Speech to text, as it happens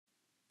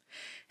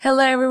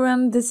Hello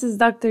everyone, this is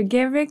Dr.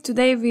 Gevrik.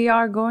 Today we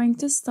are going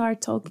to start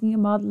talking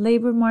about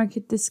labor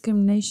market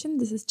discrimination.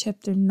 This is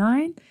chapter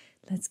 9.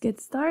 Let's get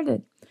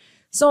started.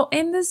 So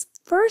in this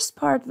first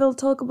part, we'll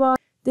talk about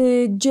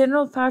the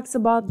general facts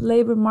about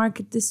labor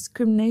market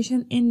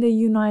discrimination in the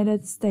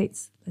United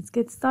States. Let's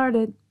get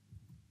started.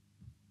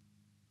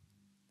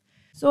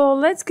 So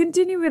let's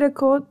continue with a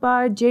quote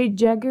by Jade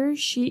Jagger.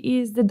 She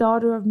is the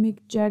daughter of Mick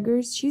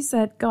Jagger. She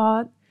said,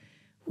 "God,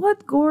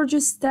 what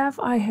gorgeous staff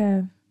I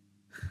have."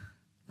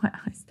 My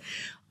eyes.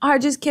 I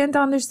just can't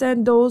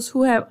understand those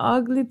who have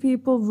ugly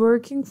people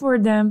working for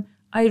them.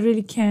 I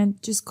really can't.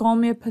 Just call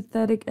me a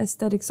pathetic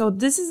aesthetic. So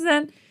this is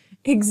an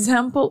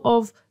example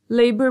of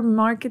labor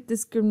market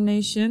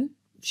discrimination.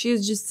 She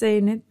is just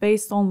saying it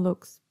based on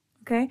looks.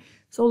 Okay.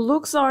 So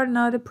looks are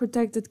not a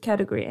protected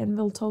category, and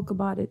we'll talk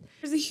about it.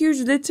 There's a huge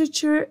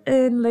literature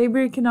in labor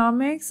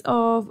economics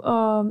of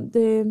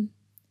the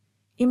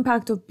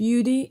impact of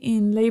beauty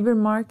in labor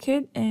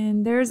market,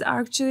 and there's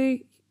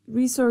actually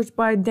research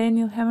by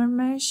Daniel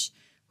Hammermesh,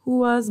 who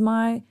was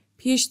my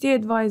PhD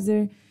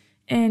advisor,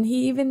 and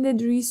he even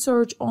did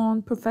research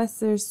on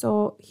professors.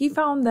 So he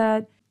found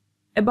that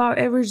above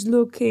average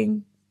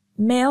looking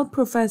male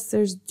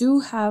professors do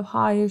have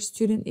higher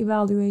student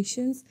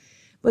evaluations,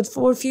 but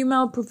for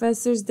female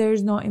professors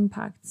there's no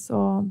impact.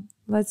 So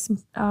let's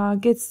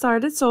get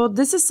started. So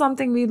this is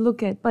something we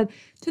look at, but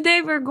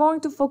today we're going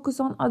to focus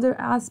on other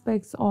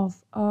aspects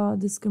of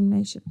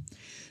discrimination.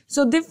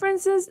 So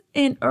differences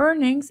in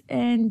earnings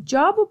and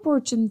job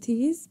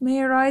opportunities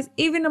may arise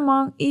even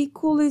among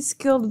equally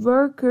skilled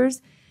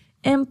workers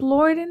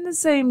employed in the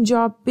same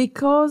job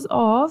because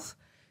of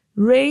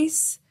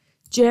race,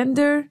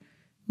 gender,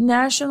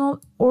 national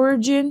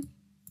origin,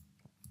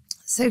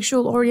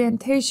 sexual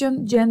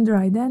orientation, gender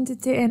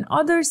identity, and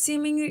other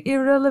seemingly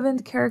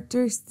irrelevant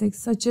characteristics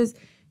such as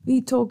we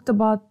talked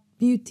about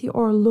beauty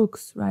or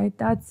looks, right?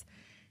 That's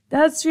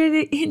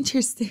really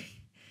interesting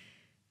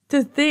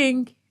to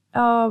think.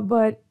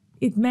 But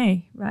it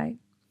may, right?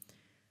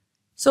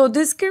 So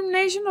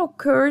discrimination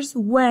occurs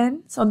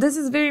when, so this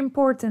is very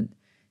important.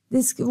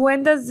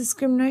 When does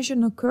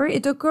discrimination occur?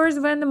 It occurs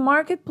when the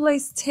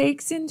marketplace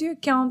takes into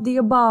account the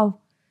above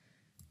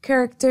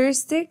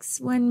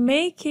characteristics when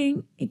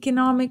making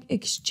economic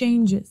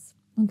exchanges,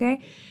 okay?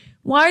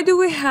 Why do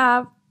we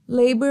have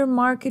labor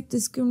market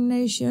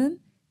discrimination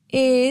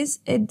is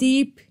a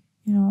deep,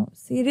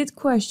 seated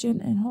question,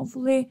 and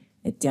hopefully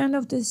at the end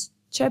of this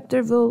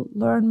chapter we'll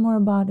learn more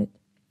about it.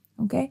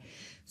 Okay,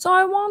 so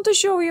I want to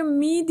show you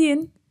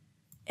median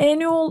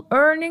annual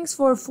earnings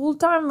for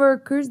full-time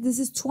workers. This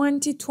is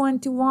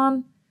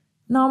 2021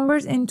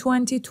 numbers in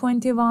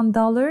 2021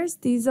 dollars.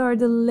 These are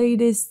the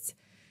latest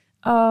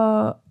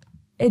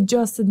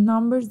adjusted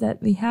numbers that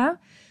we have.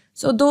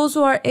 So those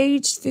who are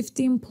aged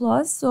 15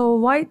 plus, so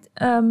white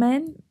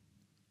men,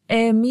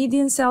 a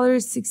median salary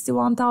is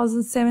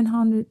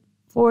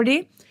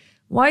 61,740.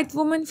 White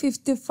woman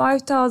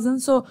 55,000.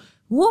 So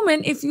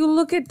women, if you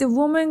look at the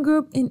woman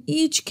group in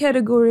each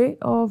category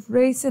of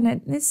race and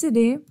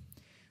ethnicity,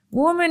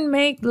 women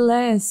make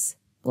less.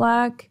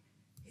 Black,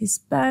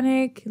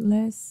 Hispanic,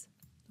 less.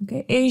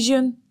 Okay,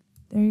 Asian,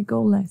 there you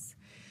go, less.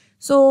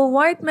 So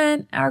white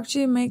men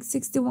actually make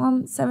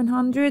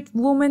 61,700.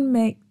 Women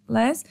make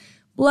less.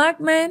 Black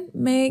men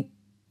make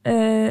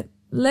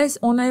less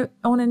on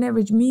an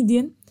average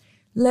median,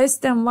 less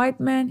than white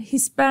men.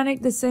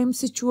 Hispanic, the same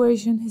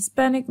situation.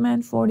 Hispanic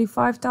men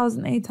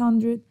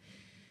 45,800.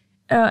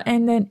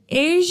 And then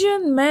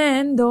Asian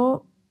men,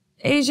 though,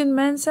 Asian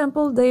men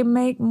sample, they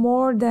make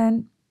more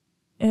than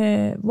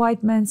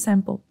white men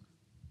sample.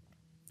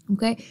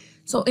 Okay,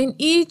 so in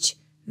each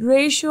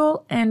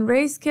racial and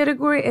race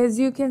category, as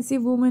you can see,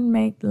 women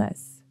make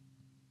less.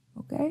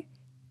 Okay,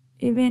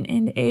 even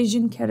in the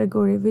Asian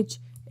category, which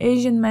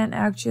Asian men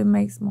actually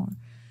makes more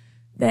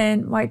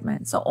than white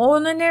men. So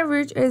on an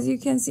average, as you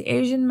can see,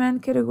 Asian men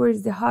category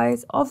is the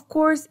highest. Of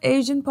course,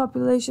 Asian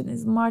population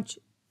is much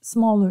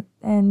smaller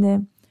than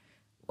the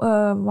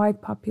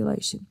white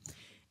population,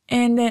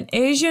 and then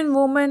Asian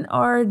women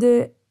are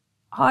the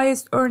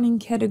highest earning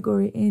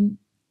category in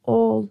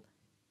all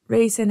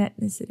race and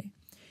ethnicity.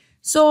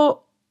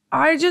 So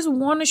I just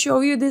want to show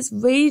you these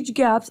wage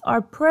gaps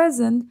are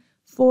present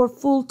for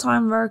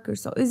full-time workers.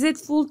 So is it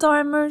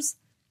full-timers?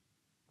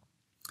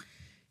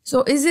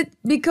 So is it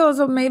because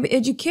of maybe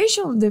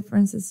educational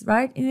differences,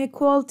 right?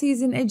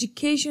 Inequalities in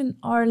education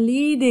are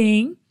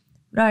leading,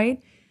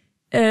 right,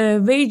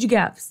 wage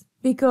gaps,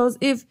 because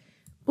if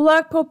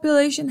Black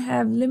population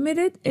have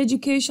limited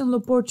educational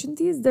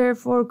opportunities,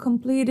 therefore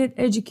completed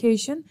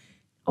education,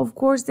 of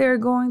course they are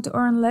going to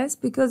earn less,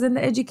 because in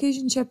the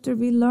education chapter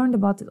we learned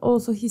about it,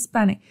 also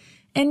Hispanic.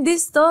 And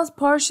this does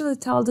partially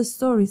tell the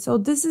story. So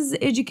this is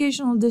the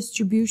educational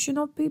distribution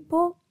of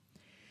people.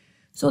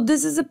 So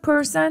this is a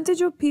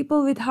percentage of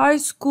people with high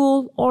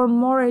school or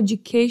more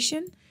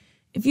education.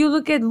 If you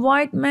look at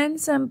white men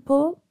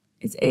sample,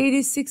 it's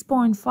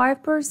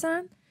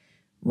 86.5%.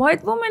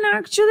 White women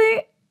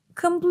actually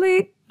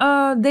complete,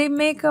 they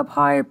make up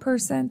higher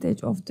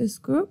percentage of this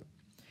group.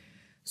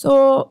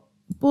 So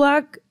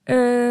Black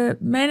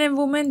men and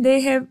women,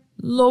 they have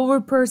lower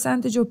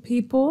percentage of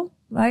people,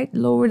 right?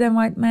 Lower than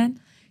white men.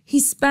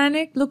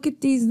 Hispanic, look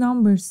at these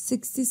numbers.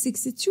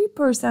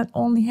 63%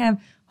 only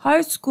have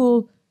high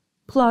school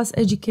plus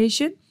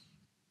education.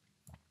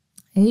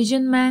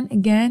 Asian men,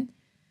 again,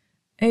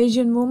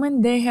 Asian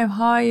women, they have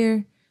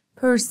higher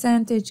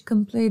percentage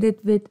completed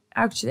with,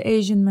 actually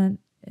Asian men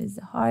is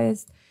the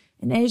highest,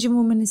 and Asian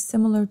women is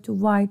similar to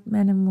white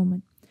men and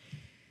women.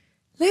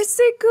 Let's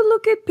take a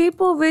look at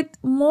people with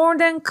more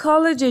than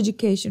college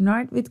education,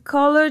 right? With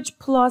college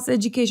plus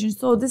education.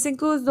 So this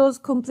includes those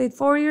complete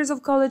 4 years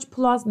of college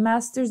plus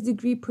master's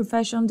degree,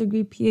 professional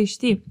degree,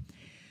 PhD.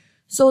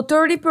 So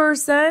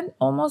 30%,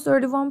 almost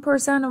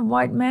 31% of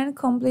white men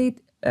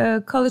complete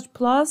college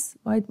plus,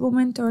 white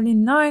women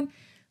 39%.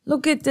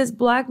 Look at this,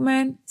 black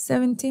man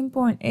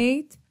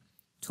 17.8,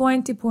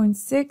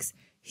 20.6,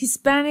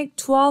 Hispanic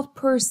 12%,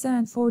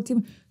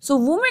 14%. So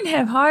women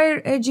have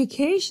higher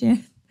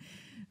education,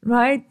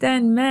 right,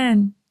 than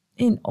men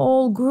in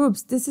all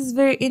groups. This is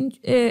very,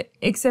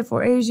 except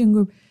for Asian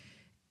group.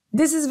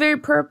 This is very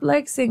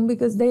perplexing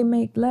because they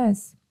make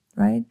less,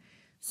 right?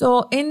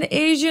 So in the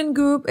Asian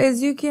group,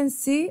 as you can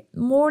see,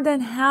 more than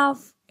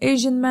half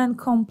Asian men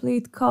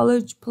complete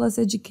college plus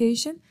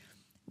education,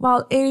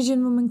 while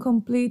Asian women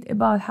complete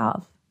about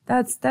half.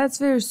 That's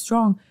very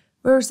strong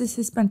versus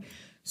Hispanic.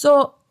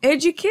 So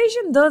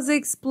education does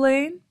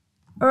explain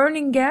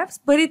earning gaps,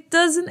 but it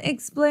doesn't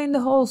explain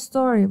the whole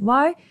story.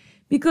 Why?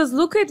 Because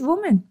look at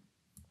women.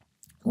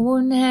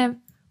 Women have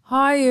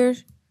higher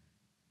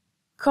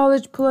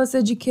college plus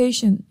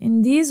education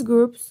in these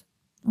groups,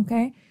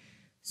 okay?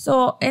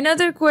 So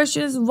another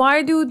question is,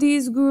 why do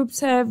these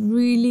groups have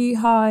really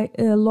high,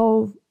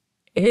 low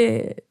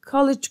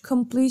college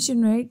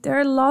completion rate? There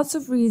are lots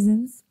of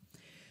reasons.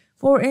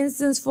 For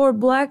instance, for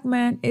black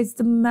men, it's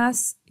the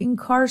mass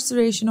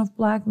incarceration of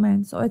black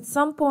men. So at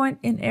some point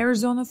in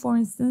Arizona, for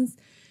instance,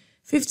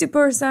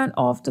 50%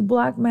 of the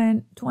black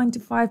men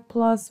 25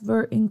 plus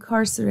were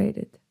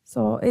incarcerated.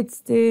 So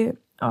it's the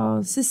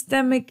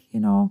systemic,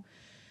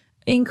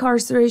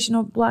 incarceration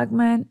of black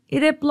men.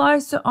 It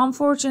applies to,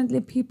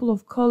 unfortunately, people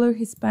of color,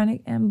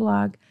 Hispanic and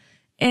black,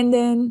 and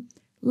then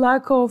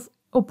lack of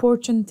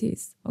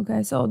opportunities.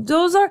 Okay, so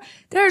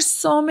there are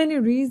so many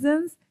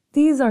reasons.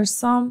 These are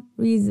some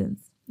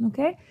reasons.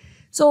 Okay,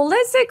 so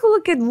let's take a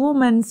look at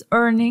women's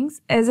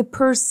earnings as a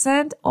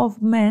percent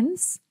of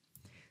men's.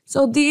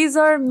 So these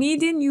are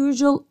median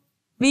usual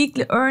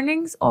weekly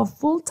earnings of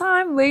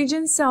full-time wage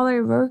and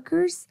salary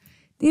workers.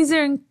 These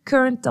are in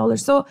current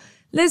dollars. So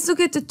let's look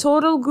at the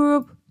total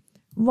group: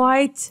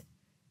 white,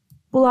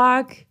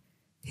 black,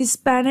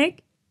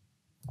 Hispanic,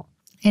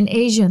 and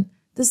Asian.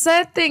 The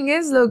sad thing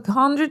is, look,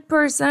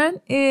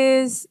 100%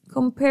 is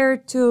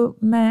compared to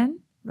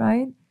men,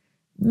 right?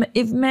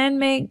 If men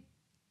make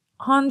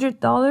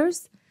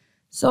 $100,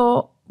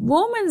 so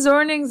women's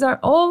earnings are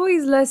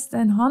always less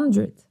than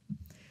 100.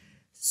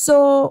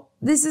 So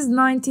this is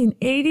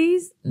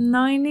 1980s,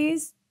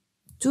 90s,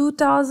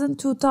 2000,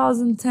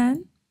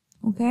 2010,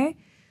 okay?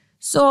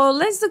 So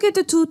let's look at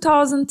the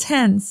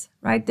 2010s,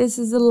 right? This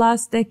is the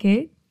last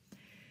decade.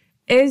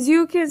 As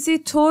you can see,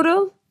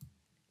 total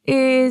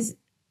is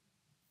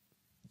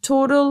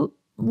total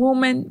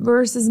women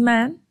versus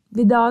men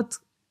without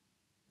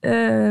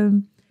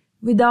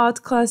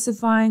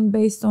classifying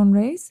based on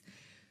race.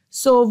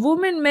 So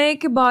women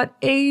make about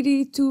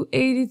 80 to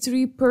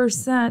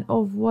 83%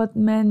 of what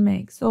men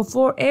make. So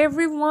for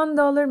every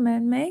 $1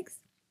 men makes,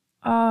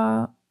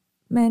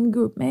 men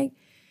group make,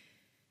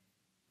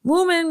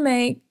 women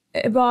make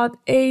about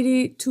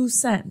 82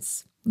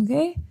 cents.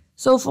 Okay,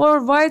 so for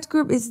white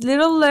group it's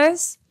little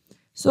less.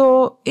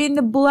 So in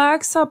the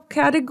black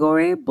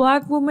subcategory,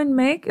 black women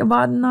make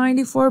about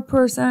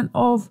 94%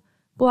 of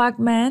black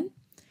men,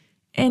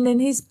 and then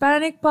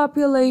Hispanic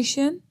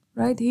population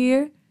right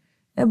here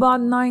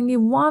about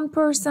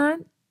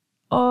 91%.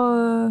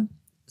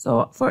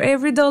 So for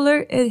every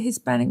dollar a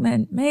Hispanic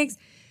man makes,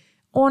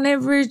 on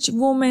average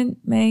women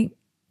make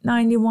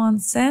 91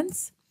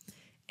 cents.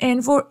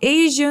 And for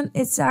Asian,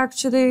 it's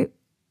actually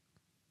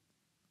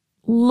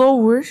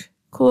lower,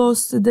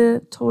 close to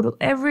the total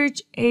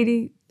average,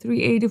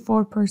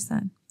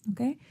 83-84%.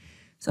 Okay,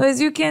 so as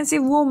you can see,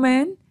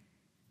 women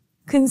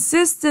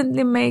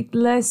consistently make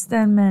less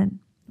than men.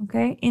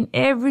 Okay, in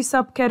every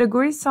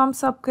subcategory. Some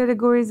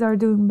subcategories are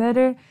doing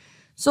better.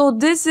 So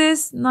this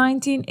is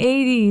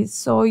 1980s.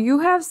 So you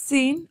have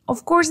seen,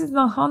 of course it's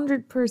not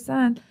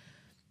 100%,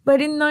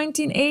 but in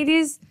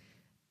 1980s,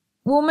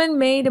 women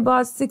made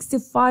about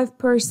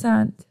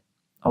 65%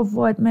 of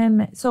what men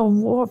made.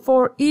 So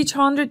for each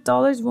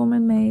 $100,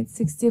 women made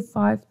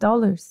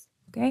 $65.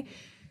 Okay,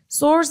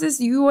 source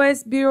is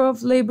U.S. Bureau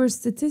of Labor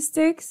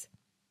Statistics.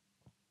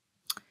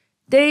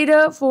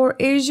 Data for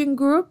Asian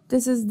group.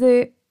 This is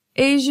the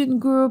Asian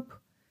group,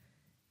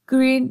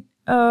 green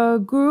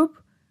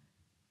group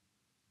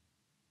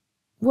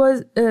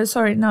was,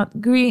 sorry,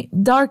 not green,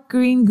 dark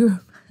green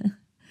group.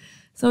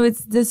 So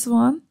it's this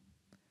one,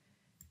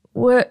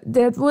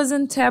 that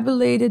wasn't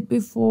tabulated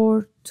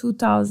before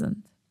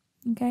 2000.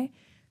 Okay,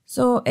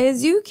 so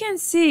as you can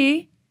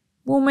see,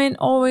 women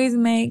always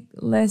make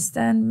less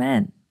than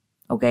men.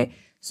 Okay,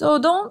 so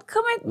don't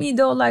come at me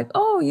though like,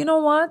 oh, you know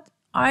what?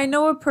 I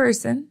know a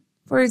person,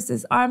 for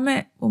instance, I'm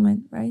a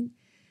woman, right?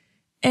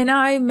 And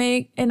I'm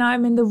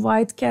in the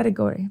white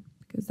category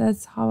because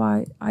that's how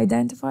I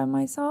identify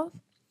myself.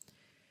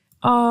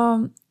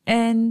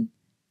 And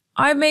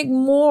I make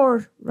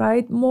more,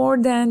 right? More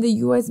than the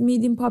US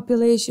median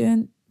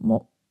population,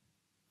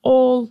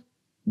 all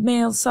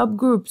male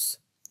subgroups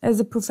as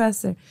a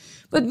professor.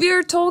 But we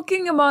are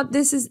talking about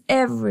this is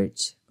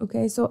average,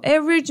 okay? So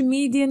average,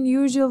 median,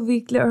 usual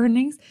weekly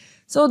earnings.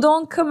 So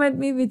don't come at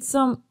me with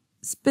some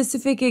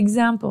specific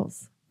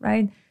examples,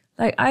 right?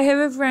 Like I have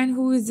a friend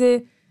who is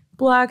a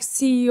Black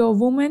CEO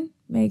woman,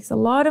 makes a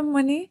lot of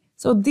money.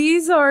 So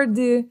these are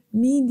the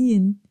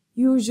median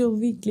usual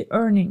weekly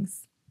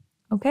earnings,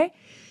 okay?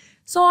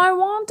 So I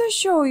want to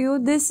show you,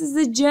 this is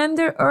the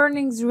gender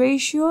earnings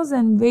ratios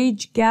and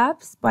wage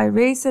gaps by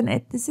race and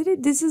ethnicity.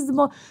 This is the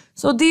most,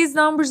 so these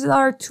numbers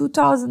are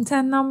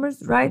 2010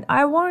 numbers, right?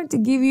 I wanted to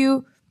give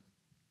you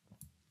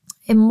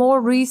a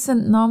more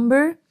recent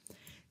number.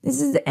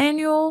 This is the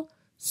annual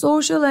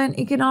social and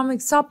economic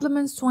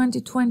supplements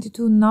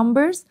 2022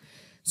 numbers.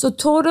 So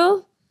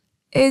total,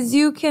 as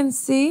you can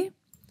see,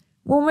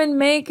 women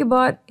make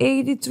about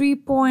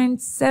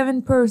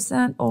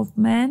 83.7% of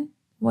men,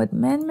 what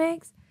men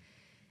makes.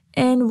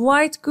 And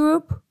white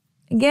group,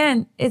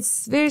 again,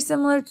 it's very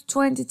similar to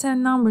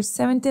 2010 numbers,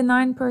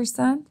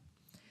 79%.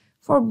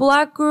 For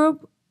black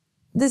group,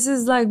 this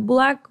is like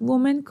black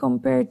women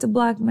compared to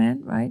black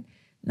men, right?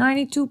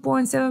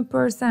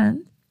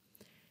 92.7%.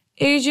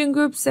 Asian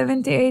group,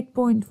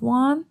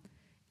 78.1%.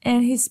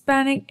 And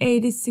Hispanic,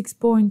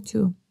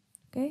 86.2%.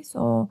 Okay,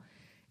 so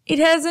it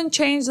hasn't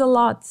changed a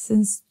lot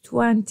since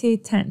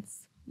 2010.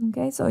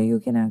 Okay, so you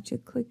can actually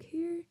click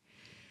here.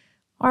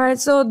 All right,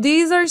 so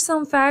these are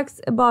some facts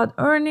about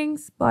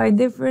earnings by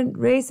different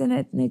race and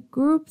ethnic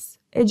groups.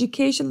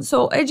 Education.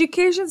 So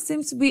education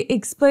seems to be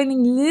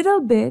explaining a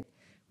little bit,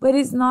 but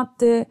it's not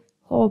the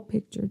whole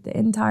picture, the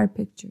entire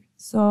picture.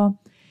 So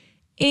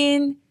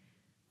in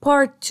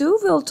part 2,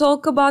 we'll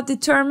talk about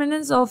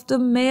determinants of the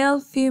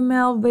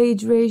male-female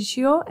wage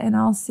ratio, and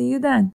I'll see you then.